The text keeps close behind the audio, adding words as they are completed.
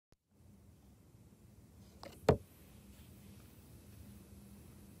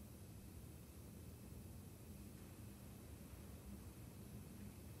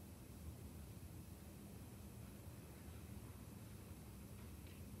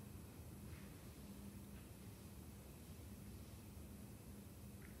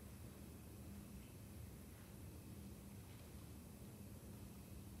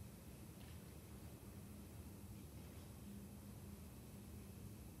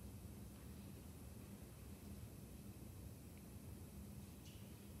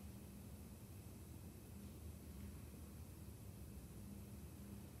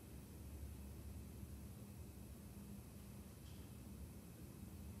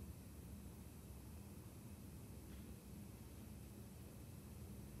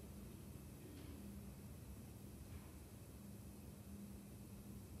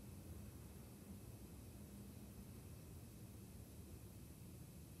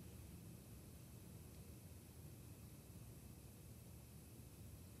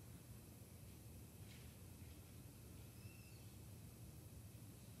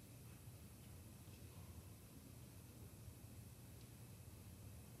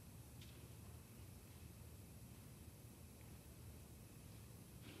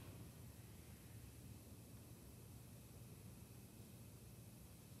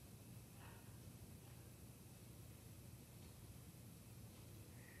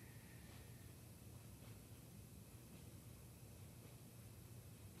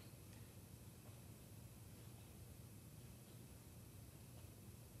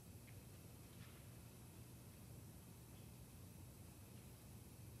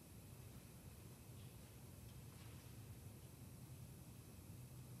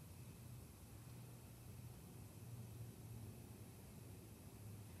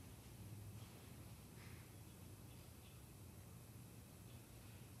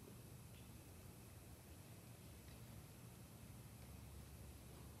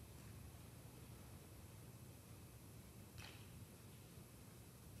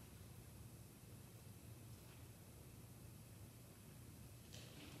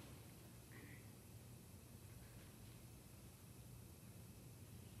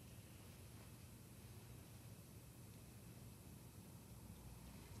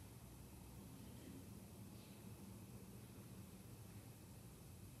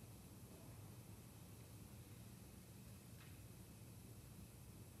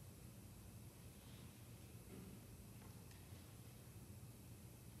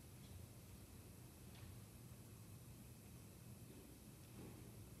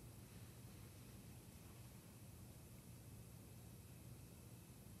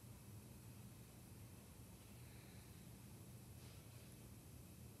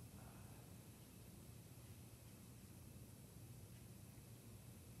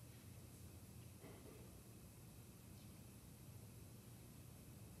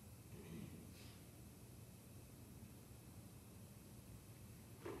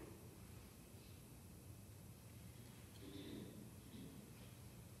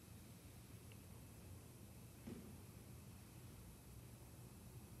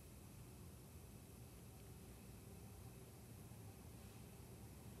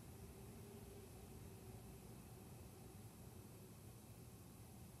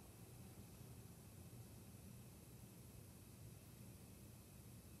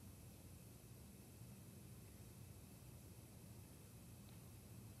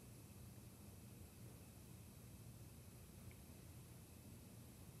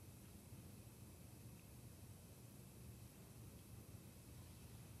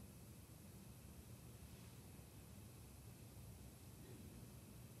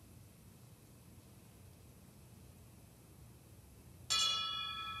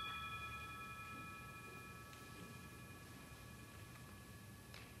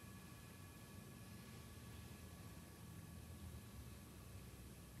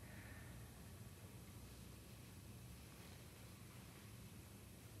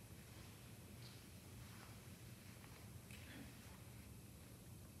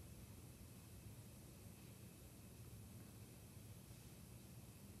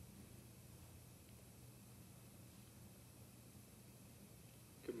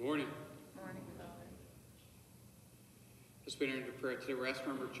As we enter into prayer today, we're asked to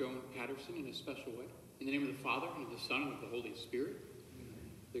remember Joan Patterson in a special way. In the name of the Father, and of the Son, and of the Holy Spirit.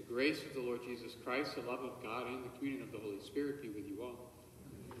 Amen. The grace of the Lord Jesus Christ, the love of God, and the communion of the Holy Spirit be with you all.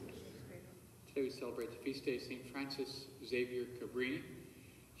 Amen. Today we celebrate the feast day of St. Frances Xavier Cabrini.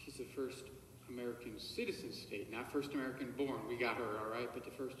 She's the first American citizen state, not first American born. We got her, all right, but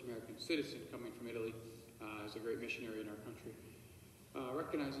the first American citizen coming from Italy as a great missionary in our country.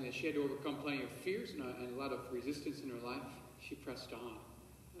 Recognizing that she had to overcome plenty of fears and a lot of resistance in her life, she pressed on.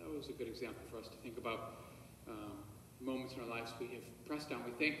 That was a good example for us to think about moments in our lives we have pressed on.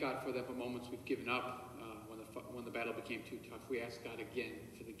 We thank God for them, but moments we've given up when the battle became too tough. We ask God again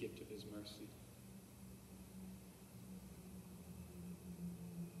for the gift of his mercy.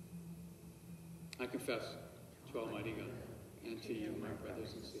 I confess to Almighty God and to you, my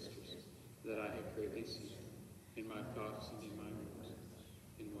brothers and sisters, that I have greatly sinned in my thoughts and in my words,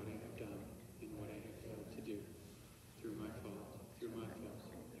 in what I have done, in what I have failed to do, through my fault, through my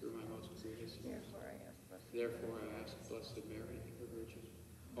most grievous sins. Therefore I ask Blessed Mary, ever Virgin,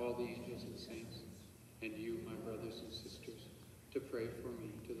 all the angels and saints, and you, my brothers and sisters, to pray for me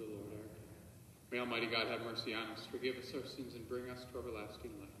to the Lord our God. May Almighty God have mercy on us, forgive us our sins, and bring us to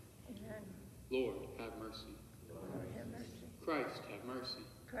everlasting life. Amen. Lord, have mercy. Lord, have mercy. Christ, have mercy.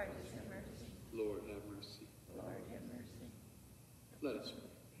 Christ, have mercy. Lord, have mercy. Lord, have mercy. Let us pray.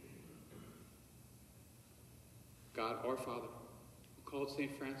 God, our Father, who called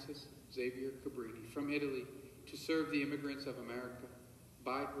St. Frances Xavier Cabrini from Italy to serve the immigrants of America,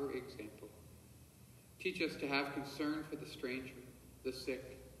 by her example, teach us to have concern for the stranger, the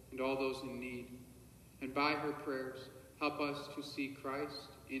sick, and all those in need, and by her prayers, help us to see Christ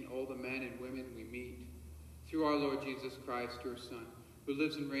in all the men and women we meet, through our Lord Jesus Christ, your Son, who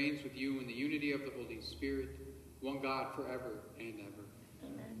lives and reigns with you in the unity of the Holy Spirit, one God forever and ever.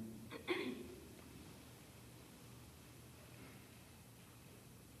 Amen.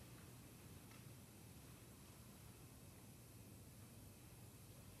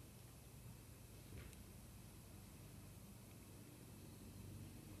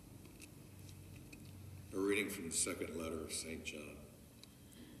 A reading from the second letter of St. John.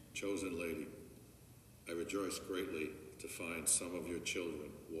 Chosen lady, I rejoice greatly to find some of your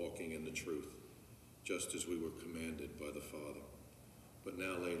children walking in the truth, just as we were commanded by the Father. But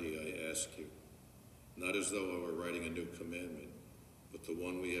now, lady, I ask you, not as though I were writing a new commandment, but the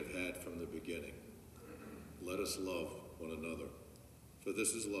one we have had from the beginning. Let us love one another, for this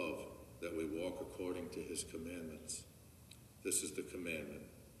is love, that we walk according to his commandments. This is the commandment,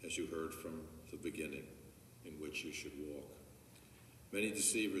 as you heard from the beginning, in which you should walk. Many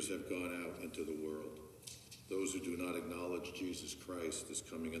deceivers have gone out into the world, those who do not acknowledge Jesus Christ as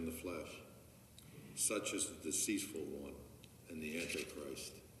coming in the flesh. Such is the deceitful one and the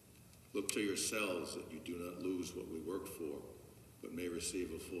Antichrist. Look to yourselves that you do not lose what we worked for, but may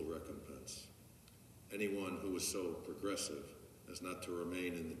receive a full recompense. Anyone who is so progressive as not to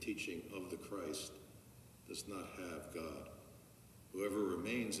remain in the teaching of the Christ does not have God. Whoever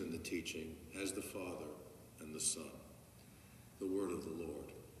remains in the teaching has the Father and the Son. The word of the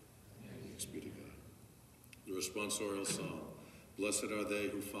Lord. Thanks be to God. The responsorial psalm. Blessed are they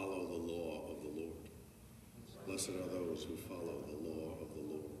who follow the law of the Lord. Blessed are those who follow the law of the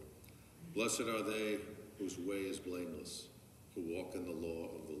Lord. Blessed are they whose way is blameless, who walk in the law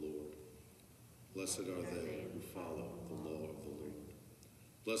of the Lord. Blessed are they who follow the law of the Lord.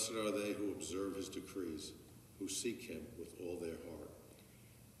 Blessed are they who observe his decrees, who seek him with all their heart.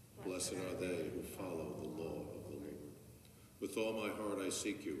 Blessed are they who follow the law of the Lord. With all my heart I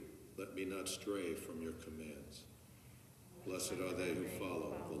seek you. Let me not stray from your commands. Blessed are they who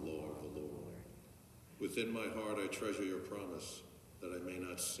follow the law of the Lord. Within my heart I treasure your promise, that I may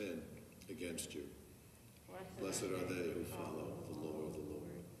not sin against you. Blessed are they who follow the law of the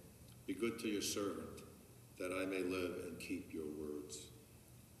Lord. Be good to your servant, that I may live and keep your words.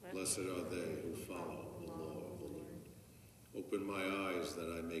 Blessed are they who follow the law of the Lord. Open my eyes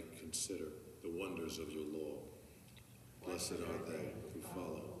that I may consider the wonders of your law. Blessed are they who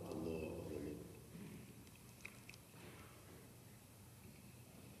follow the law of the Lord.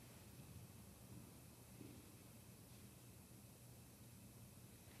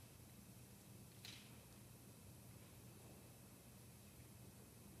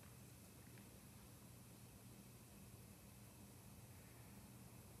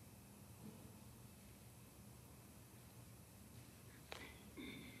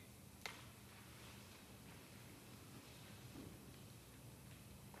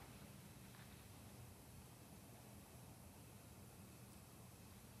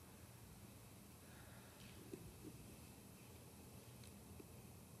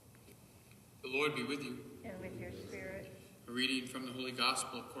 The Lord be with you. And with your spirit. A reading from the Holy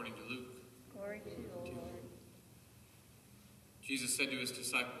Gospel according to Luke. Glory to you, O Lord. Jesus said to his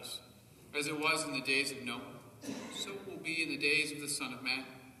disciples, "As it was in the days of Noah, so it will be in the days of the Son of Man.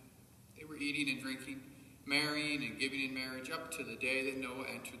 They were eating and drinking, marrying and giving in marriage up to the day that Noah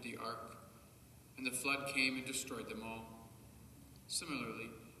entered the ark, and the flood came and destroyed them all. Similarly,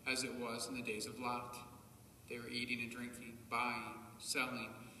 as it was in the days of Lot, they were eating and drinking, buying,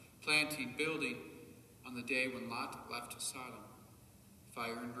 selling, planting, building. On the day when Lot left Sodom,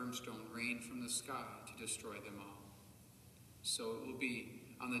 fire and brimstone rained from the sky to destroy them all. So it will be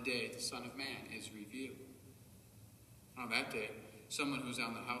on the day the Son of Man is revealed. On that day, someone who's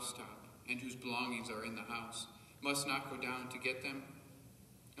on the housetop and whose belongings are in the house must not go down to get them.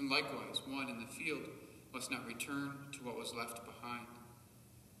 And likewise, one in the field must not return to what was left behind.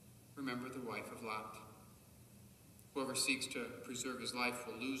 Remember the wife of Lot. Whoever seeks to preserve his life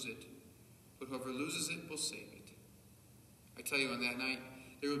will lose it, but whoever loses it will save it. I tell you, on that night,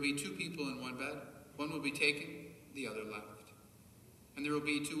 there will be two people in one bed. One will be taken, the other left. And there will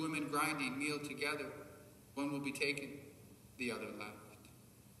be two women grinding meal together. One will be taken, the other left."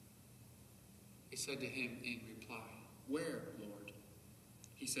 They said to him in reply, "Where, Lord?"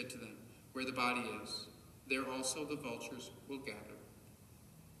 He said to them, "Where the body is, there also the vultures will gather."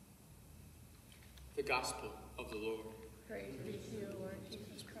 The Gospel of the Lord. Praise be to you, Lord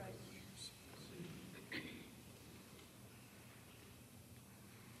Jesus Christ.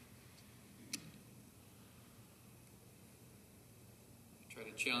 Try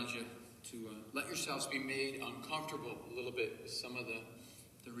to challenge you to let yourselves be made uncomfortable a little bit with some of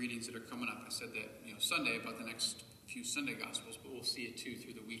the readings that are coming up. I said that Sunday about the next few Sunday Gospels, but we'll see it too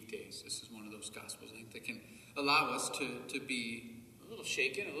through the weekdays. This is one of those Gospels, I think, that can allow us to be a little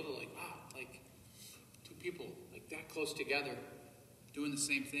shaken, a little like, wow, like two people like that close together doing the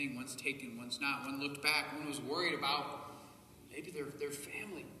same thing. One's taken, one's not. One looked back, one was worried about maybe their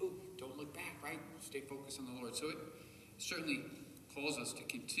family. Ooh, don't look back, right? Stay focused on the Lord. So it certainly calls us to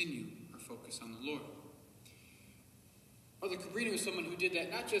continue our focus on the Lord. Mother Cabrini was someone who did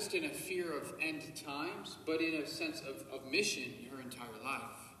that not just in a fear of end times, but in a sense of mission her entire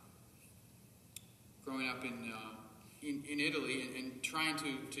life. Growing up in Italy and trying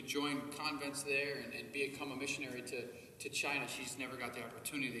to join convents there and become a missionary to China, she's never got the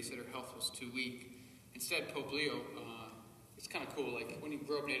opportunity. They said her health was too weak. Instead, Pope Leo, it's kind of cool. Like when you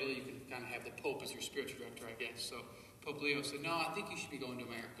grow up in Italy, you can kind of have the Pope as your spiritual director, I guess. So Pope Leo said, "No, I think you should be going to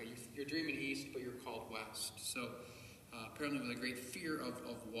America. You're dreaming east, but you're called west." So apparently with a great fear of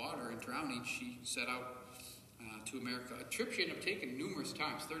water and drowning, she set out to America. A trip she ended up taking numerous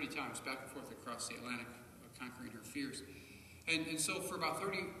times, 30 times, back and forth across the Atlantic, conquering her fears. And so for about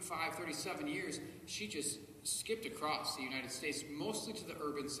 35, 37 years, she just skipped across the United States, mostly to the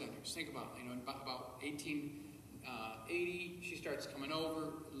urban centers. Think about, about 1880, she starts coming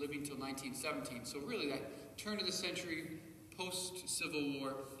over, living till 1917. So really that turn of the century, post-Civil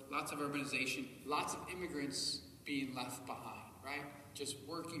War, lots of urbanization, lots of immigrants being left behind, right? Just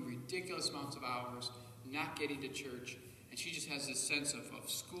working ridiculous amounts of hours, not getting to church. And she just has this sense of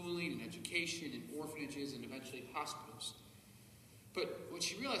schooling and education and orphanages and eventually hospitals. But what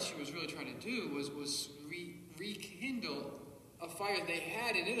she realized she was really trying to do was rekindle a fire they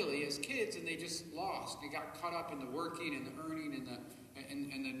had in Italy as kids, and they just lost. They got caught up in the working and the earning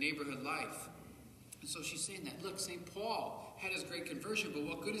and the neighborhood life. And so she's saying that, look, St. Paul had his great conversion, but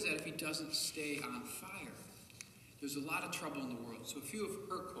what good is that if he doesn't stay on fire? There's a lot of trouble in the world. So a few of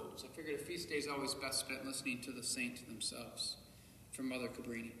her quotes. I figured a feast day is always best spent listening to the saints themselves. From Mother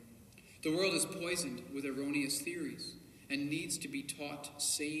Cabrini. "The world is poisoned with erroneous theories and needs to be taught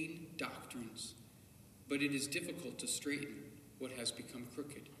sane doctrines. But it is difficult to straighten what has become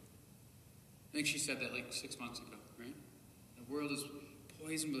crooked." I think she said that like 6 months ago, right? The world is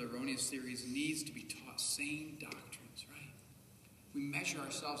poisoned with erroneous theories, needs to be taught sane doctrines, right? We measure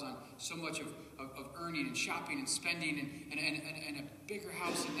ourselves on so much of earning and shopping and spending and a bigger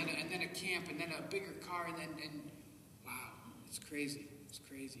house and then a camp and then a bigger car and wow, it's crazy. It's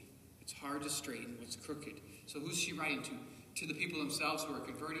crazy. It's hard to straighten what's crooked. So who's she writing to? To the people themselves who are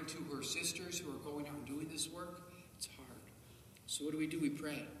converting, to her sisters who are going out and doing this work? It's hard. So what do? We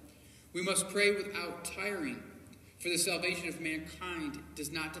pray. We must pray without tiring, for the salvation of mankind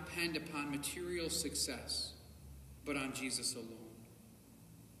does not depend upon material success, but on Jesus alone.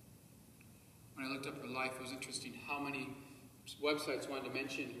 When I looked up her life, it was interesting how many websites wanted to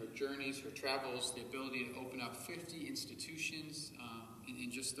mention her journeys, her travels, the ability to open up 50 institutions in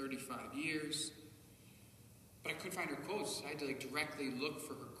just 35 years. But I couldn't find her quotes. I had to directly look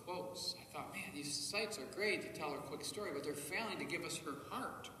for her quotes. I thought, man, these sites are great to tell her quick story, but they're failing to give us her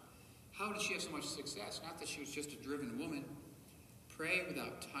heart. How did she have so much success? Not that she was just a driven woman. Pray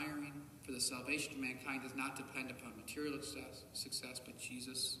without tiring, for the salvation of mankind does not depend upon material success, but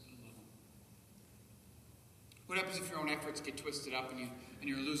Jesus alone. What happens if your own efforts get twisted up and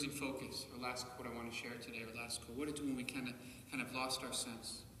you're losing focus? Or last quote I want to share today, or last quote. What to do when we kind of lost our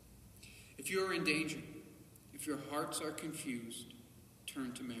sense? If you are in danger, if your hearts are confused,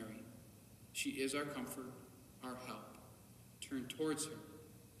 turn to Mary. She is our comfort, our help. Turn towards her,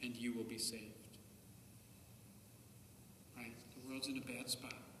 and you will be saved. Right? The world's in a bad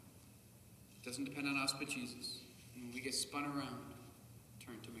spot. It doesn't depend on us but Jesus. And when we get spun around,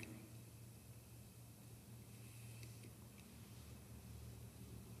 turn to Mary.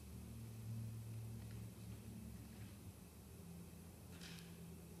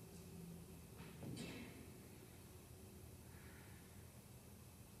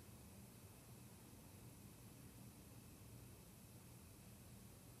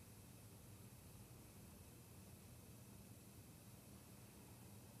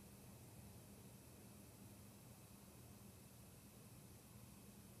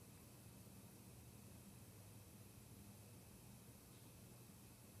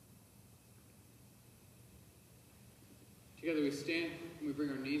 Together we stand and we bring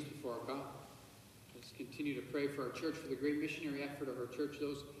our knees before our God. Let's continue to pray for our church, for the great missionary effort of our church,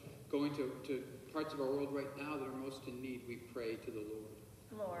 those going to parts of our world right now that are most in need. We pray to the Lord.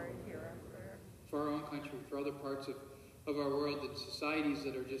 Lord, hear our prayer. For our own country, for other parts of our world, that societies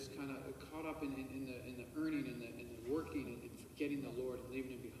that are just kind of caught up in the earning and the working and forgetting the Lord and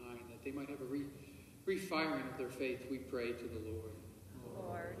leaving him behind, that they might have a refiring of their faith. We pray to the Lord.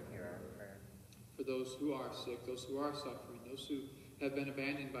 Lord, hear our prayer. For those who are sick, those who are suffering, those who have been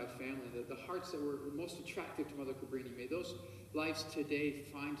abandoned by family, the hearts that were most attracted to Mother Cabrini, may those lives today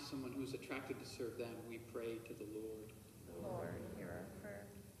find someone who's attracted to serve them. We pray to the Lord. Lord, hear our prayer.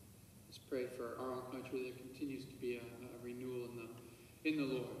 Let's pray for our own country. There continues to be a renewal in the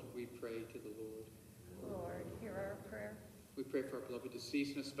Lord. We pray to the Lord. Lord, hear our prayer. We pray for our beloved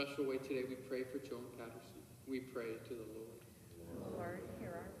deceased in a special way today. We pray for Joan Patterson. We pray to the Lord. Lord, hear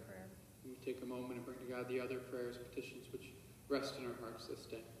our prayer. We take a moment and bring to God the other prayers, petitions which rest in our hearts this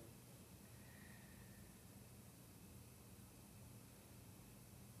day.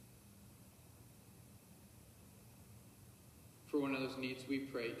 For one another's needs, we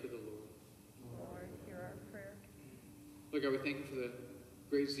pray to the Lord. Lord, hear our prayer. Lord God, we thank you for the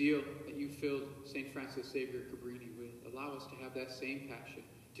great zeal that you filled St. Francis Xavier Cabrini with. Allow us to have that same passion,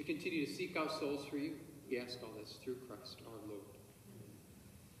 to continue to seek out souls for you. We ask all this through Christ our Lord.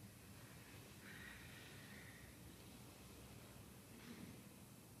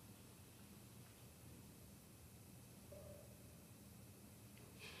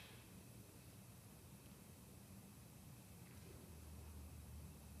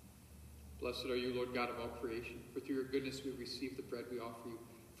 Blessed are you, Lord God of all creation, for through your goodness we receive the bread we offer you.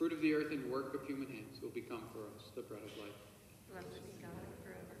 Fruit of the earth and work of human hands will become for us the bread of life. Blessed be God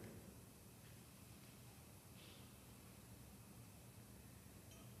forever.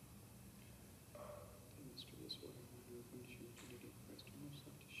 Minister this way, we come to you in unity of Christ, who most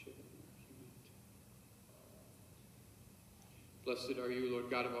love to share in our humanity. Blessed are you,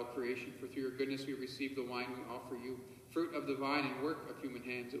 Lord God of all creation, for through your goodness we receive the wine we offer you. Fruit of the vine and work of human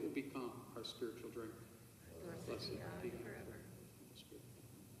hands, it will become our spiritual drink. Blessed be God forever. The Spirit of God,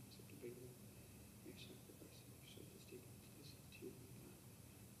 accept a baby. May sacrifice and your soul this day to this to you, God.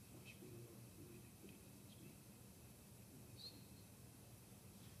 Wash me, Lord, from my iniquity, cleanse me from my sins.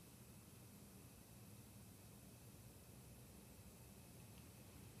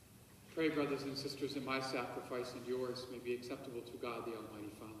 Pray, brothers and sisters, that my sacrifice and yours may be acceptable to God, the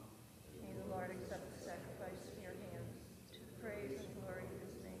Almighty Father. May the Lord accept the sacrifice from your hands, to the praise and glory of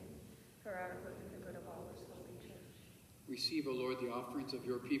his name, for our good and the good of all his holy church. Receive, O Lord, the offerings of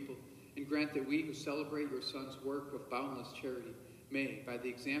your people, and grant that we who celebrate your Son's work of boundless charity may, by the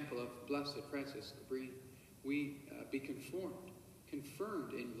example of Blessed Francis Cabrini, we be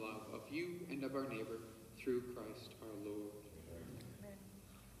confirmed in love of you and of our neighbor, through Christ our Lord. Amen.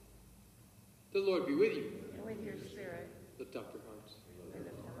 The Lord be with you. And with your spirit, Lift up your hearts. we lift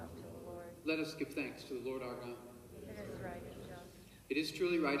them up to the Lord. Let us give thanks to the Lord our God. It is right and just. It is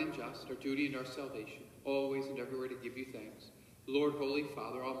truly right and just, our duty and our salvation, always and everywhere to give you thanks, Lord, Holy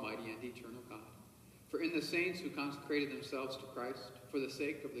Father, Almighty and eternal God. For in the saints who consecrated themselves to Christ for the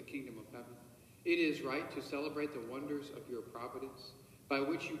sake of the kingdom of heaven, it is right to celebrate the wonders of your providence, by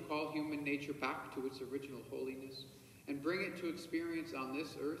which you call human nature back to its original holiness, and bring it to experience on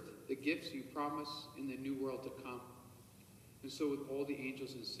this earth the gifts you promise in the new world to come. And so with all the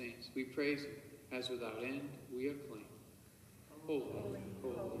angels and saints, we praise you, as without end we acclaim. Holy,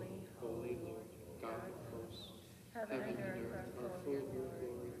 holy, holy, Heaven and earth are full of your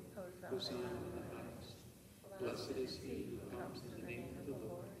glory. Hosanna in the highest. Blessed is he who comes in the name of the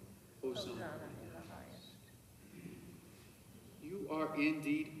Lord. Hosanna in the highest. You are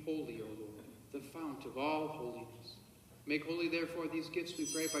indeed holy, O Lord, the fount of all holiness. Make holy, therefore, these gifts, we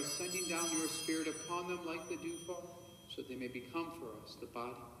pray, by sending down your Spirit upon them like the dewfall, so that they may become for us the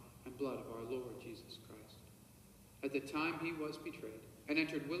body and blood of our Lord Jesus Christ. At the time he was betrayed and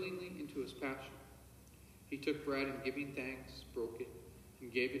entered willingly into his passion, he took bread and, giving thanks, broke it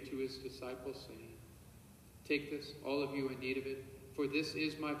and gave it to his disciples, saying, "Take this, all of you in need of it, for this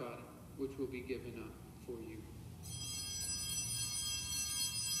is my body, which will be given up for you."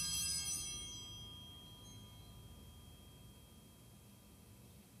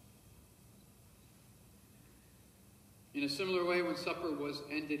 In a similar way, when supper was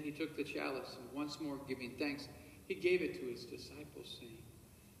ended, he took the chalice, and once more giving thanks, he gave it to his disciples, saying,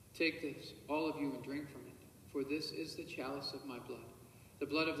 "Take this, all of you, and drink from it, for this is the chalice of my blood, the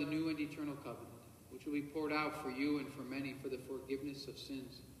blood of the new and eternal covenant, which will be poured out for you and for many for the forgiveness of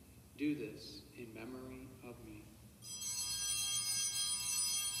sins. Do this in memory of me."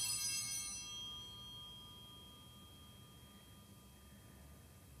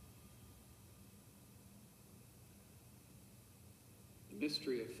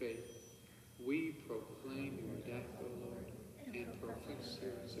 Mystery of faith. We proclaim your death, O Lord, and profess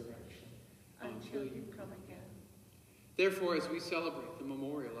your resurrection until you come again. Therefore, as we celebrate the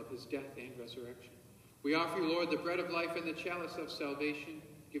memorial of his death and resurrection, we offer you, Lord, the bread of life and the chalice of salvation,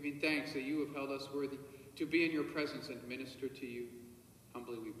 giving thanks that you have held us worthy to be in your presence and minister to you.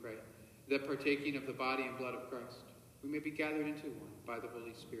 Humbly we pray that, partaking of the body and blood of Christ, we may be gathered into one by the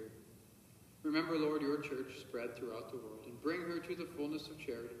Holy Spirit. Remember, Lord, your church spread throughout the world, and bring her to the fullness of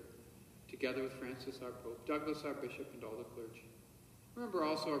charity, together with Francis, our Pope, Douglas, our Bishop, and all the clergy. Remember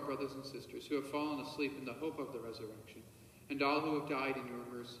also our brothers and sisters who have fallen asleep in the hope of the resurrection, and all who have died in your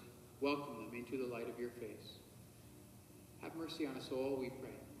mercy. Welcome them into the light of your face. Have mercy on us all, we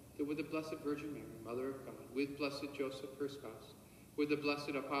pray, that with the Blessed Virgin Mary, Mother of God, with blessed Joseph, her spouse, with the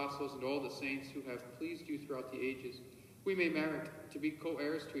blessed apostles and all the saints who have pleased you throughout the ages, we may merit to be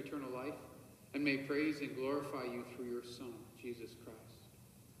co-heirs to eternal life, and may praise and glorify you through your Son, Jesus Christ.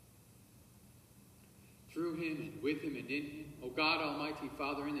 Through him, and with him, and in him, O God, Almighty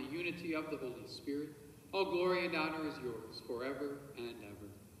Father, in the unity of the Holy Spirit, all glory and honor is yours forever and ever.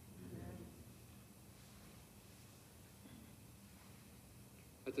 Amen.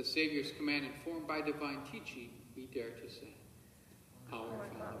 At the Savior's command, informed by divine teaching, we dare to say, Our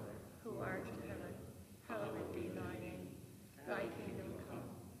Father, who art in heaven, hallowed be thy name. Thy kingdom come,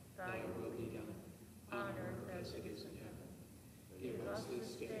 thy will be done, on earth as it is in heaven. Give us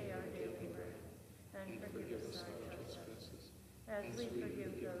this day our daily bread, and forgive us our trespasses, as we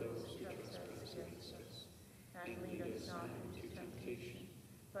forgive those who trespass against us. And lead us not into temptation,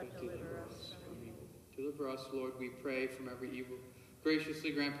 but deliver us from evil. Deliver us, Lord, we pray, from every evil.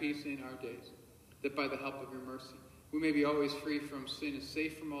 Graciously grant peace in our days, that by the help of your mercy we may be always free from sin and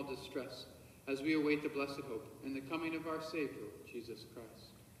safe from all distress, as we await the blessed hope and the coming of our Savior, Jesus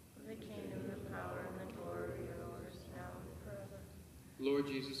Christ. The kingdom, the power, and the glory are yours, now and forever. Lord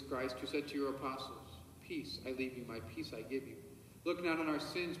Jesus Christ, who said to your apostles, "Peace I leave you, my peace I give you," look not on our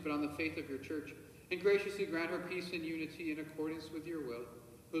sins, but on the faith of your church, and graciously grant her peace and unity in accordance with your will,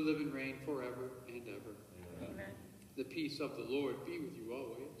 who live and reign forever and ever. Amen. The peace of the Lord be with you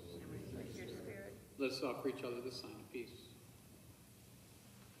always. And with your spirit. Let us offer each other the sign of peace.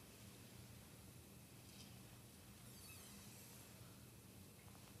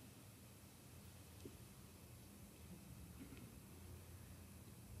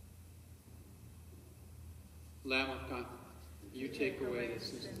 Lamb of God, you take away the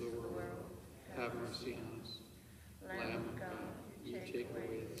sins of the world. Have mercy on us. Lamb of God, you take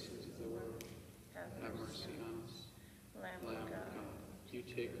away the sins of the world. Have mercy on us. Lamb of God, you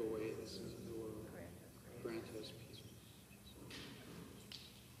take away the sins of the world. Grant us peace.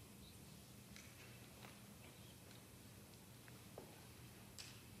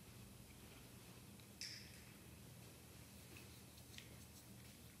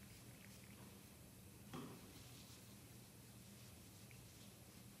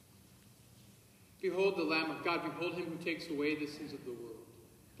 Behold the Lamb of God, behold him who takes away the sins of the world.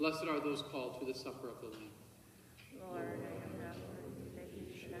 Blessed are those called to the supper of the Lamb. Lord, I am not worthy that you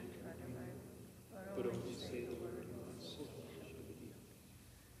should enter under my roof, but only say the word, and my soul shall be healed.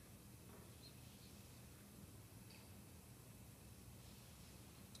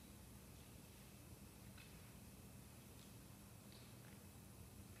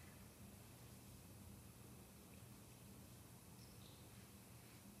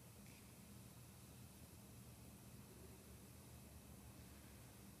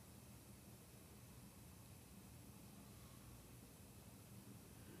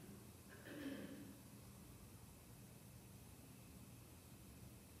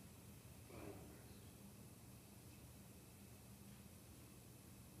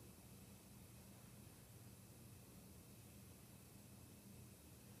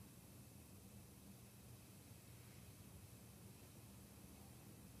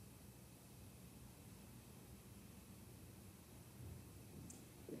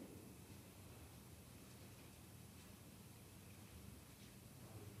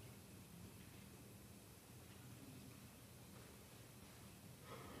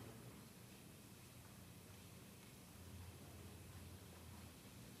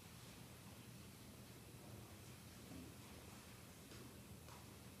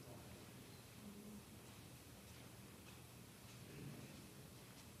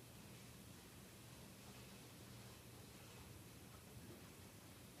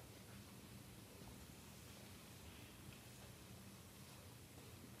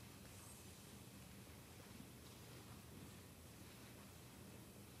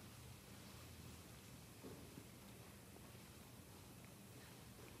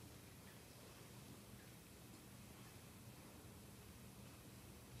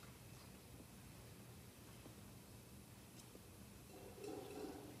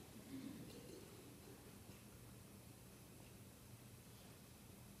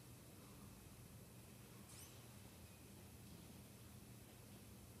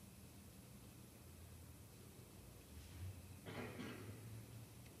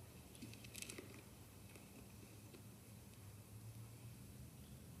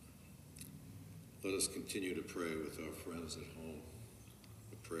 us continue to pray with our friends at home,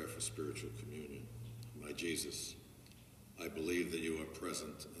 a prayer for spiritual communion. My Jesus, I believe that you are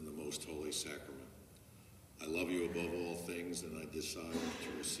present in the most holy sacrament. I love you above all things, and I desire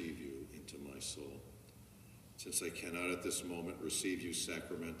to receive you into my soul. Since I cannot at this moment receive you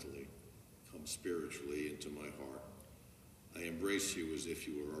sacramentally, come spiritually into my heart. I embrace you as if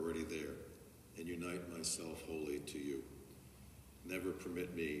you were already there, and unite myself wholly to you. Never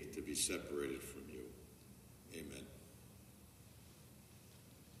permit me to be separated from you. Amen.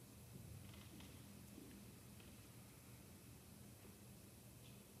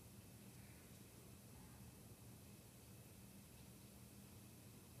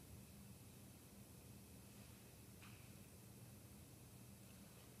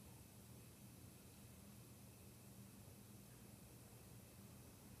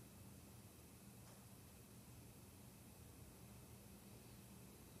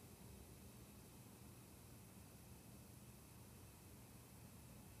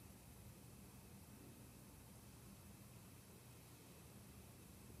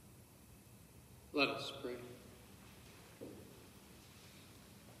 Let us pray.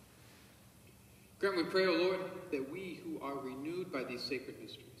 Grant, we pray, O Lord, that we who are renewed by these sacred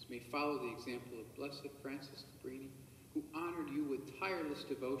mysteries may follow the example of Blessed Francis Cabrini, who honored you with tireless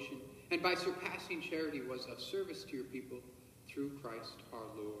devotion and by surpassing charity was of service to your people through Christ our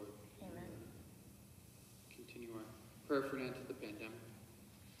Lord. Amen. Continue our prayer for an end to the pandemic.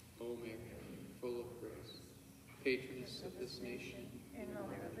 O Mary, full of grace, patroness of this nation, and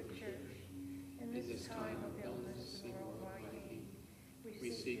Mother of the Church, in this time of illness and worldwide need,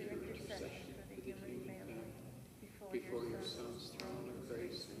 we seek your intercession for the human family before your Son's throne of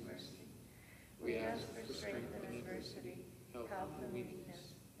grace and mercy. We ask for strength in adversity, help in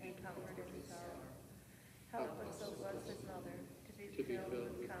weakness, and comfort in sorrow. Help us, O Blessed Mother, to be filled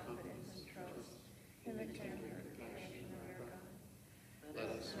with confidence and trust in the tender compassion of your God.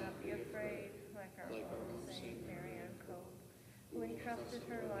 Let us not be afraid, like our own Saint Mary Ann Cope, who entrusted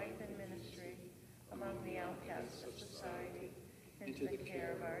her life and ministry among the outcasts of society into the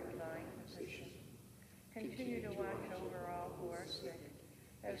care of our divine physician. Continue to watch over all who are sick,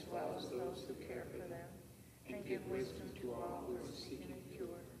 as well as those who care for them, and give wisdom to all who are seeking a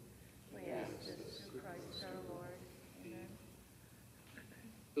cure. We ask this through Christ our Lord. Amen.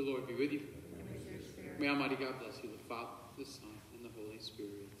 The Lord be with you. And with your spirit. May Almighty God bless you, the Father, the Son, and the Holy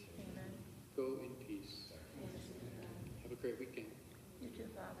Spirit. Amen. Go in peace. Amen. Have a great weekend. You too,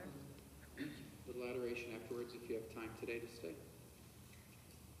 Father. Little adoration afterwards if you have time today to stay.